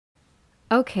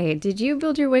Okay, did you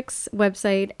build your Wix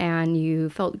website and you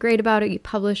felt great about it, you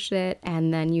published it,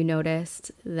 and then you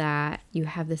noticed that you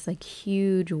have this like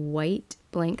huge white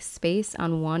blank space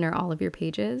on one or all of your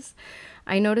pages?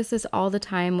 I notice this all the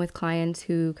time with clients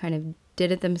who kind of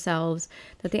did it themselves,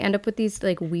 that they end up with these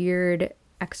like weird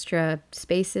extra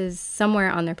spaces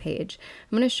somewhere on their page.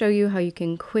 I'm going to show you how you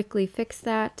can quickly fix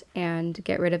that and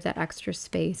get rid of that extra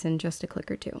space in just a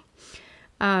click or two.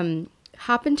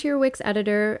 Hop into your Wix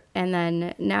editor and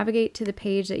then navigate to the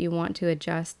page that you want to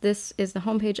adjust. This is the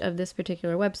homepage of this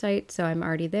particular website, so I'm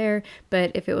already there, but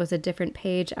if it was a different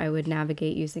page, I would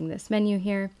navigate using this menu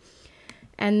here.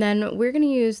 And then we're going to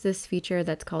use this feature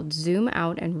that's called zoom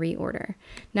out and reorder.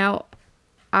 Now,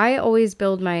 I always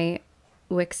build my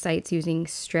Wix sites using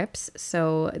strips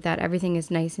so that everything is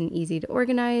nice and easy to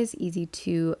organize, easy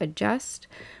to adjust.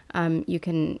 You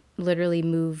can literally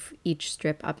move each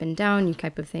strip up and down, you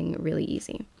type of thing, really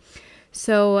easy.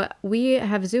 So we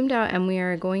have zoomed out and we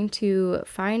are going to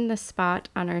find the spot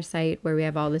on our site where we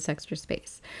have all this extra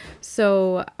space.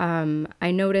 So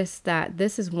I noticed that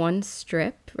this is one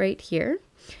strip right here,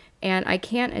 and I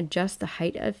can't adjust the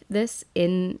height of this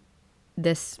in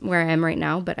this where I am right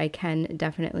now, but I can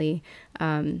definitely,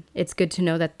 it's good to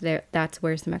know that that's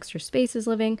where some extra space is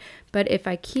living. But if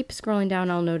I keep scrolling down,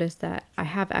 I'll notice that I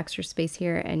have extra space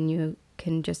here, and you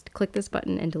can just click this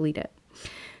button and delete it.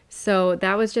 So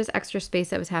that was just extra space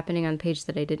that was happening on the page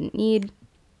that I didn't need.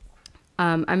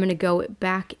 I'm going to go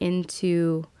back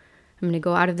into, I'm going to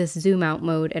go out of this zoom out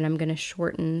mode, and I'm going to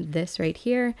shorten this right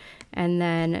here. And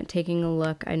then taking a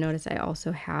look, I notice I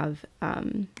also have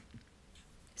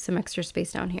some extra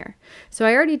space down here. So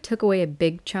I already took away a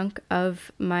big chunk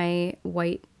of my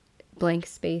white blank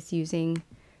space using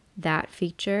that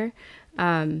feature.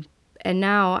 And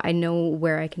now I know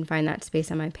where I can find that space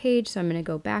on my page. So I'm going to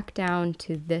go back down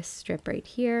to this strip right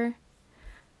here.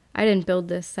 I didn't build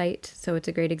this site, so it's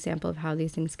a great example of how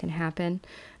these things can happen.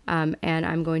 And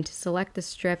I'm going to select the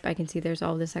strip. I can see there's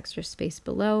all this extra space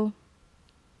below.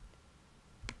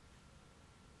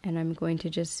 And I'm going to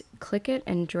just click it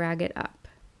and drag it up.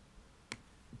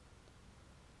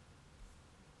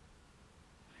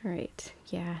 All right.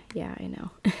 Yeah, I know.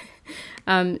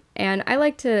 And I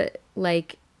like to,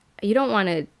 you don't want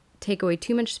to take away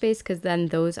too much space because then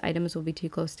those items will be too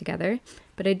close together.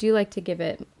 But I do like to give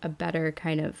it a better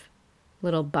kind of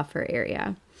little buffer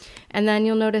area. And then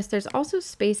you'll notice there's also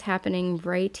space happening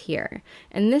right here.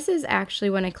 And this is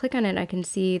actually, when I click on it, I can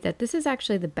see that this is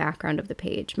actually the background of the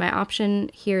page. My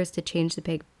option here is to change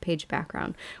the page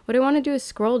background. What I want to do is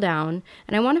scroll down,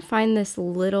 and I want to find this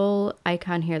little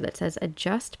icon here that says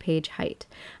adjust page height.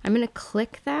 I'm going to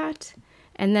click that,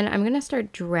 and then I'm going to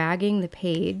start dragging the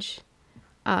page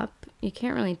up. You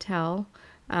can't really tell,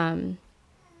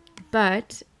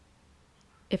 but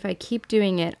if I keep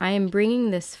doing it, I am bringing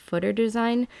this footer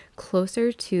design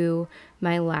closer to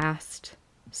my last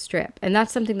strip. And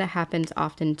that's something that happens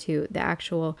often too. The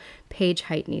actual page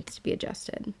height needs to be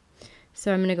adjusted.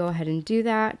 So I'm going to go ahead and do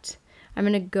that. I'm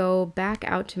going to go back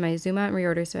out to my zoom out and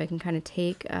reorder so I can kind of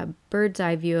take a bird's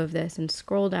eye view of this and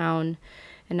scroll down.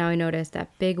 And now I notice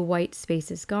that big white space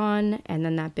is gone, and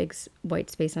then that big white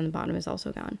space on the bottom is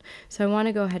also gone. So I want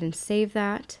to go ahead and save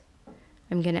that.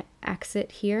 I'm going to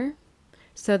exit here,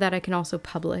 so that I can also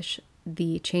publish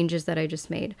the changes that I just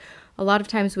made. A lot of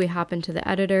times we hop into the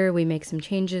editor, we make some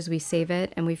changes, we save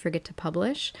it, and we forget to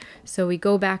publish. So we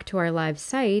go back to our live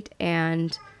site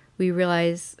and we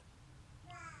realize,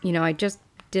 you know, I just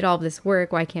did all this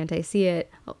work, why can't I see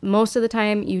it? Most of the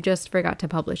time you just forgot to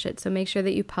publish it. So make sure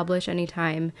that you publish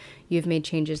anytime you've made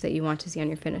changes that you want to see on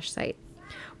your finished site.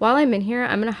 While I'm in here,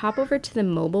 I'm going to hop over to the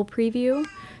mobile preview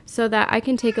so that I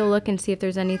can take a look and see if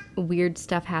there's any weird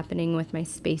stuff happening with my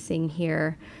spacing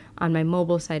here on my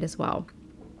mobile site as well.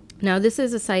 Now, this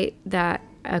is a site that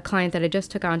a client that I just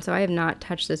took on, so I have not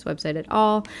touched this website at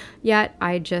all yet.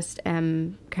 I just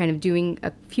am kind of doing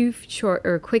a few short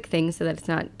or quick things so that it's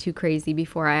not too crazy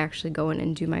before I actually go in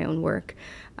and do my own work.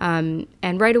 And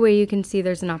right away you can see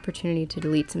there's an opportunity to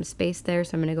delete some space there,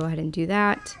 so I'm going to go ahead and do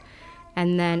that.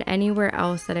 And then anywhere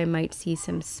else that I might see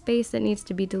some space that needs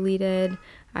to be deleted,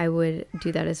 I would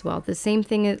do that as well. The same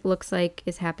thing it looks like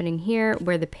is happening here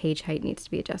where the page height needs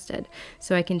to be adjusted.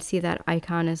 So I can see that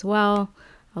icon as well.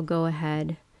 I'll go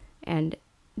ahead and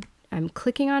I'm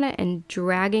clicking on it and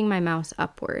dragging my mouse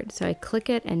upward. So I click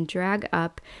it and drag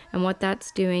up, and what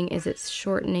that's doing is it's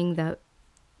shortening the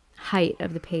height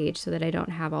of the page so that I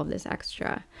don't have all this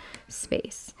extra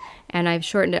space. And I've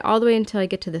shortened it all the way until I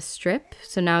get to the strip.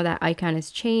 So now that icon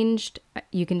is changed,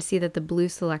 you can see that the blue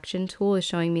selection tool is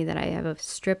showing me that I have a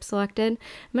strip selected.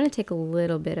 I'm going to take a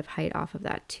little bit of height off of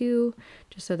that too,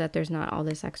 just so that there's not all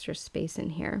this extra space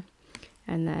in here.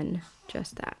 And then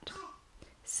just that.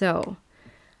 So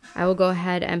I will go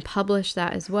ahead and publish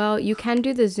that as well. You can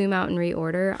do the zoom out and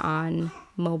reorder on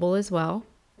mobile as well.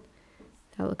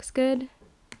 That looks good.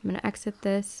 I'm going to exit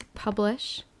this,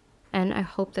 publish, and I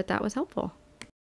hope that that was helpful.